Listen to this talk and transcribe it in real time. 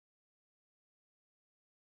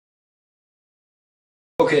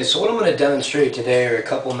Okay, so what I'm going to demonstrate today are a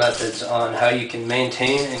couple methods on how you can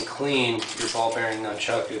maintain and clean your ball bearing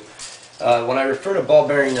nunchaku. When I refer to ball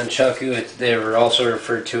bearing nunchaku, they are also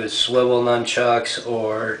referred to as swivel nunchucks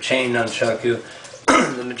or chain nunchaku.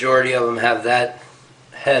 The majority of them have that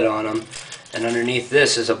head on them, and underneath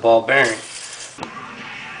this is a ball bearing.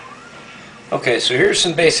 Okay, so here's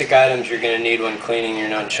some basic items you're going to need when cleaning your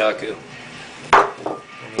nunchaku.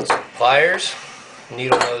 You need some pliers.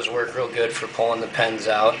 Needle nose work real good for pulling the pens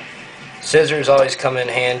out. Scissors always come in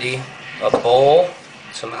handy. A bowl,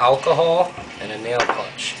 some alcohol, and a nail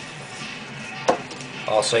punch.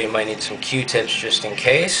 Also, you might need some Q-tips just in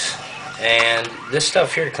case. And this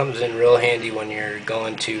stuff here comes in real handy when you're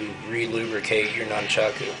going to re-lubricate your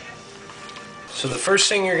nunchaku. So the first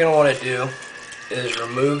thing you're going to want to do is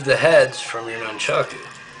remove the heads from your nunchaku.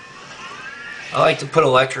 I like to put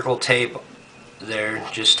electrical tape there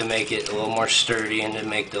just to make it a little more sturdy and to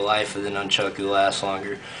make the life of the nunchaku last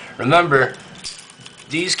longer. Remember,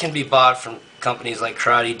 these can be bought from companies like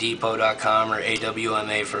KarateDepot.com or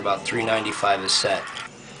AWMA for about $3.95 a set.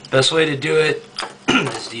 Best way to do it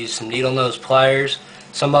is to use some needle nose pliers.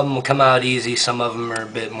 Some of them will come out easy, some of them are a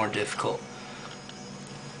bit more difficult.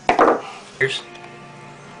 Here's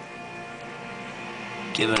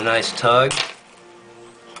give it a nice tug.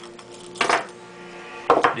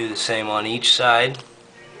 Do the same on each side.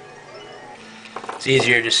 It's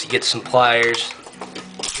easier just to get some pliers.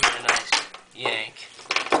 Give it a nice yank.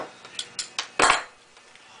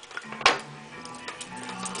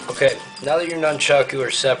 Okay, now that your nunchaku are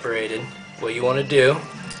separated, what you want to do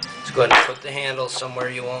is go ahead and put the handles somewhere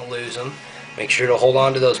you won't lose them. Make sure to hold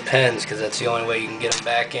on to those pens because that's the only way you can get them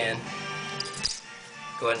back in.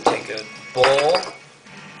 Go ahead and take a bowl,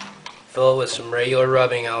 fill it with some regular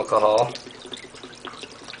rubbing alcohol.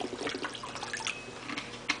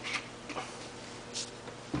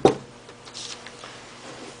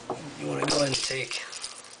 You want to go ahead and take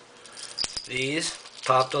these,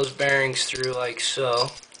 pop those bearings through like so.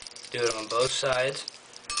 Do it on both sides.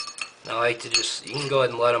 And I like to just, you can go ahead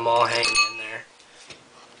and let them all hang in there.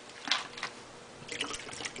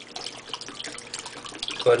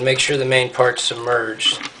 Go ahead and make sure the main part's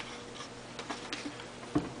submerged.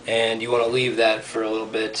 And you want to leave that for a little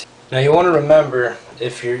bit. Now you want to remember,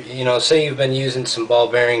 if you're, say you've been using some ball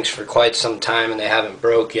bearings for quite some time and they haven't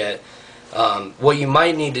broke yet, what you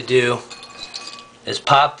might need to do is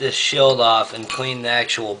pop this shield off and clean the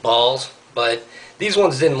actual balls. But these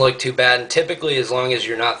ones didn't look too bad, and typically as long as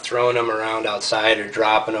you're not throwing them around outside or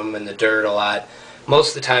dropping them in the dirt a lot,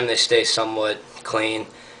 most of the time they stay somewhat clean.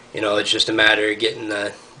 It's just a matter of getting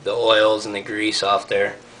the oils and the grease off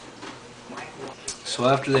there. So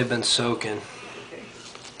after they've been soaking,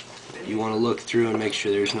 you want to look through and make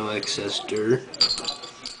sure there's no excess dirt.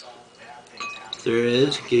 If there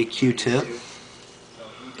is, get a Q-tip.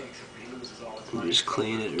 Just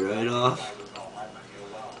clean it right off.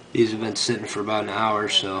 These have been sitting for about an hour,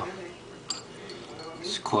 so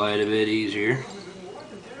it's quite a bit easier.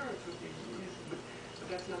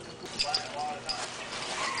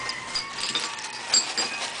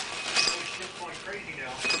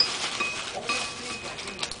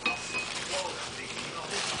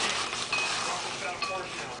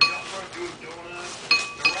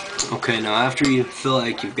 Okay, now after you feel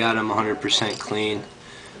like you've got them 100% clean,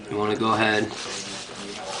 you want to go ahead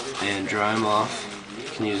and dry them off. You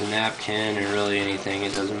can use a napkin or really anything,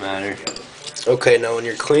 it doesn't matter. Okay, now when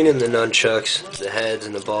you're cleaning the nunchucks, the heads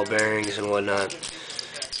and the ball bearings and whatnot,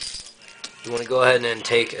 you want to go ahead and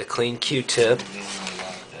take a clean Q-tip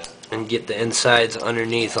and get the insides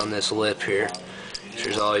underneath on this lip here.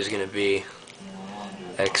 There's always going to be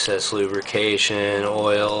excess lubrication,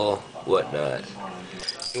 oil, whatnot.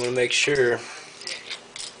 You want to make sure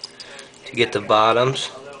to get the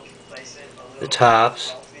bottoms, the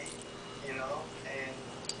tops,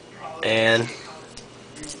 and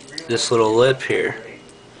this little lip here.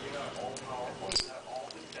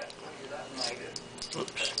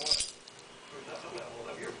 Oops.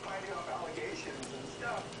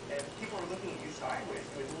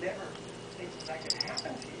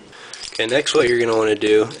 Okay, next what you're going to want to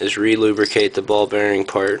do is re-lubricate the ball bearing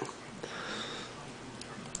part.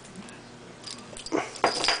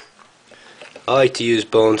 I like to use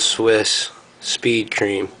Bone Swiss Speed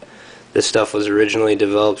Cream. This stuff was originally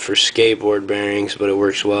developed for skateboard bearings, but it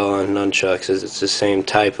works well on nunchucks as it's the same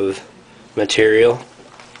type of material.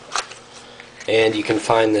 And you can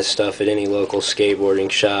find this stuff at any local skateboarding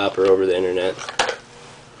shop or over the internet.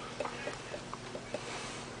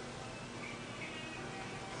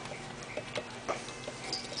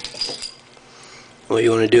 What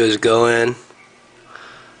you want to do is go in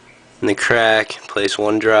the crack, place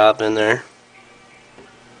one drop in there.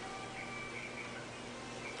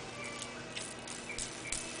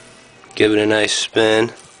 Give it a nice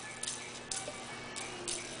spin.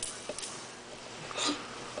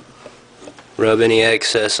 Rub any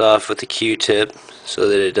excess off with the Q-tip so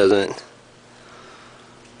that it doesn't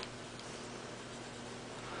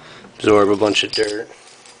absorb a bunch of dirt.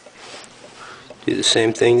 Do the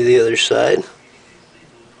same thing to the other side.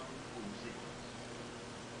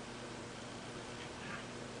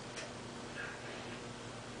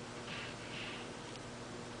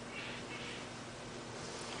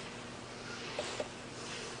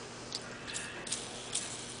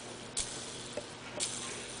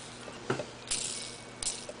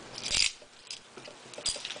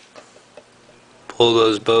 Pull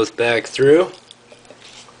those both back through,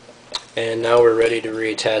 and now we're ready to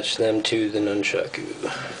reattach them to the nunchaku.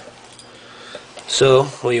 So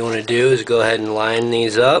what you want to do is go ahead and line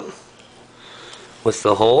these up with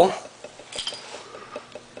the hole.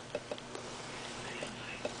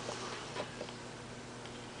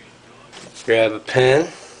 Grab a pin.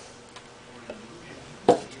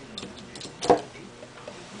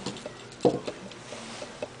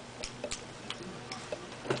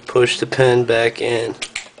 Push the pin back in.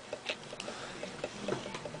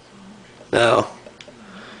 Now,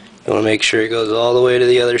 you want to make sure it goes all the way to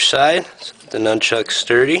the other side so that the nunchuck's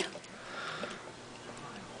sturdy.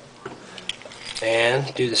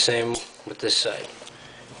 And do the same with this side.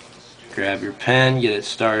 Grab your pin, get it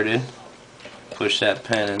started. Push that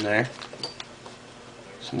pin in there.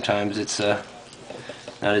 Sometimes it's not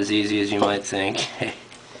as easy as you might think.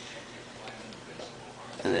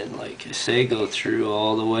 And then, like I say, go through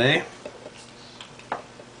all the way.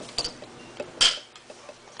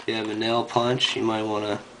 If you have a nail punch, you might want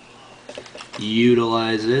to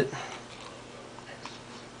utilize it.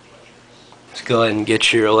 Let's go ahead and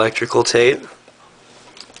get your electrical tape.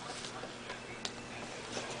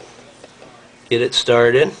 Get it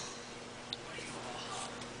started.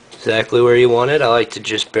 Exactly where you want it. I like to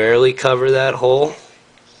just barely cover that hole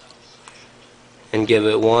and give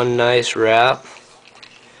it one nice wrap.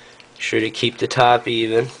 Sure to keep the top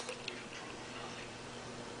even,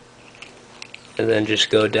 and then just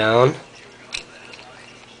go down.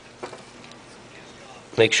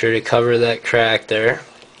 Make sure to cover that crack there,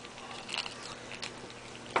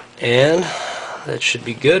 and that should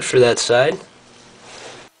be good for that side.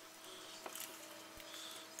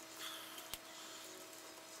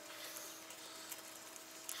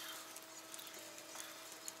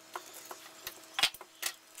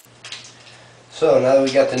 So now that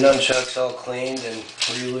we got the nunchucks all cleaned and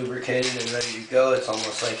re-lubricated and ready to go, it's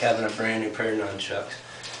almost like having a brand new pair of nunchucks.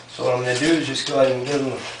 So what I'm going to do is just go ahead and give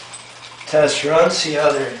them a test run, see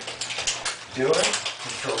how they're doing. They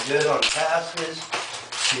feel good on passes,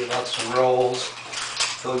 see about some rolls.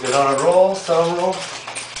 Feel good on a roll, thumb roll.